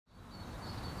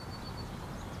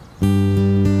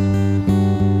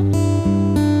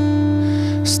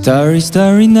Starry,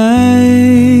 starry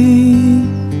night.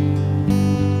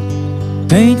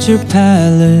 Paint your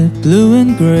palette blue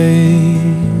and gray.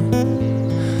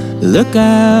 Look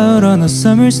out on a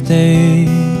summer's day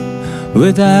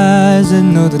with eyes that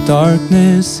know the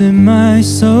darkness in my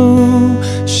soul.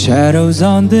 Shadows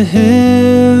on the hills.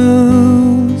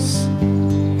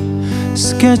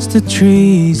 Sketch the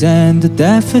trees and the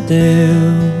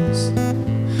daffodils.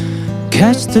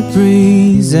 Catch the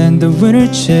breeze and the winter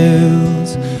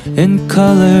chills in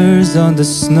colors on the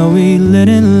snowy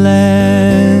linen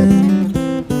land.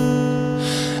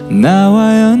 Now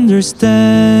I understand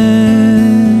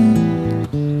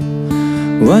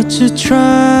what you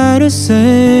try to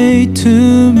say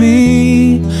to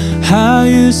me, how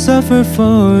you suffer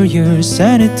for your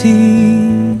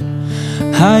sanity,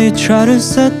 how you try to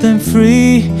set them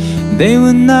free. They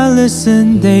would not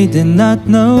listen, they did not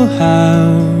know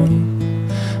how.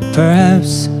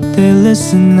 Perhaps they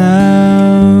listen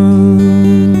now.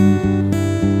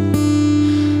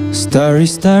 Starry,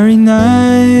 starry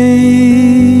night.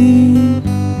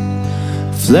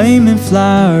 Flaming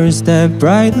flowers that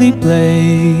brightly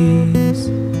blaze.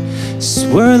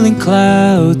 Swirling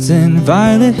clouds in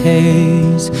violet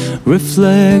haze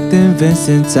reflect in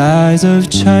Vincent's eyes of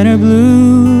china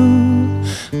blue.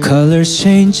 Colors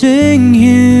changing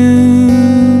hue.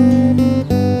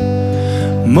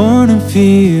 Morning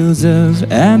fields of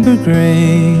amber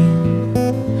grain.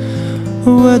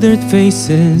 Weathered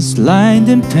faces lined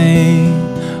in pain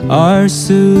are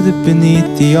soothed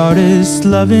beneath the artist's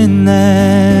loving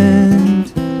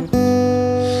hand.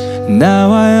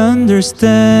 Now I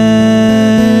understand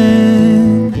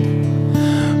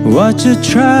what you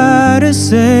try to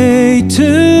say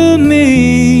to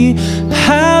me,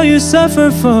 how you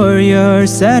suffer for your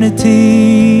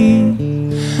sanity,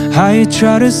 how you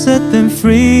try to set them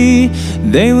free.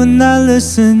 They would not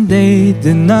listen, they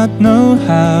did not know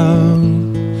how.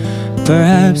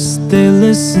 Perhaps they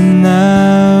listen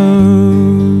now.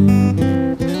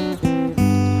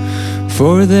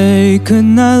 For they could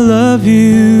not love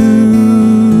you,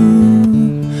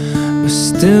 but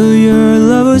still your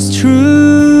love was true.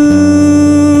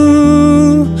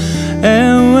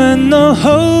 And when no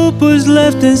hope was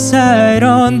left inside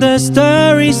on the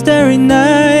starry, starry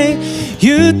night,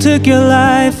 you took your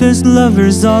life as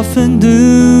lovers often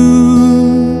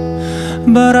do.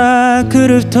 But I could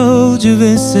have told you,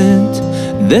 Vincent,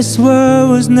 this world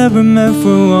was never meant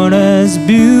for one as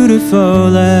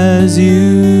beautiful as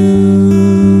you.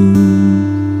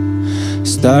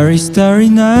 Starry, starry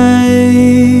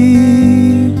night.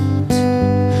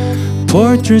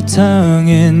 Portraits hung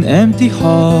in empty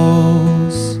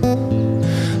halls.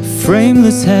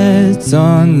 Frameless heads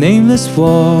on nameless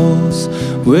walls,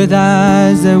 with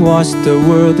eyes that watch the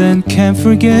world and can't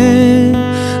forget,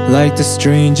 like the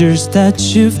strangers that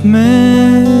you've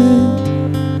met.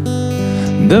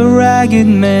 The ragged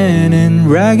man in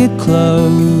ragged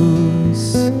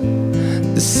clothes,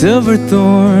 the silver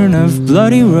thorn of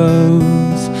bloody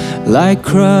rose, like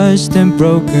crushed and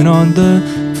broken on the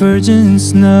virgin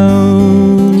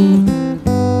snow.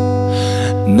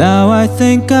 Now I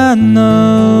think I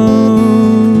know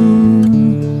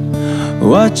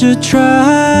what you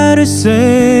try to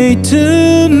say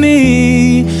to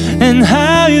me, and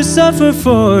how you suffer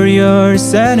for your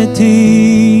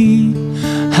sanity,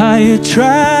 how you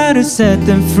try to set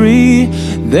them free.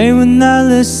 They would not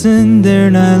listen,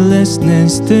 they're not listening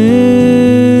still.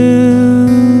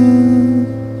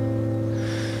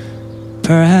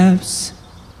 Perhaps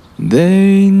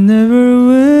they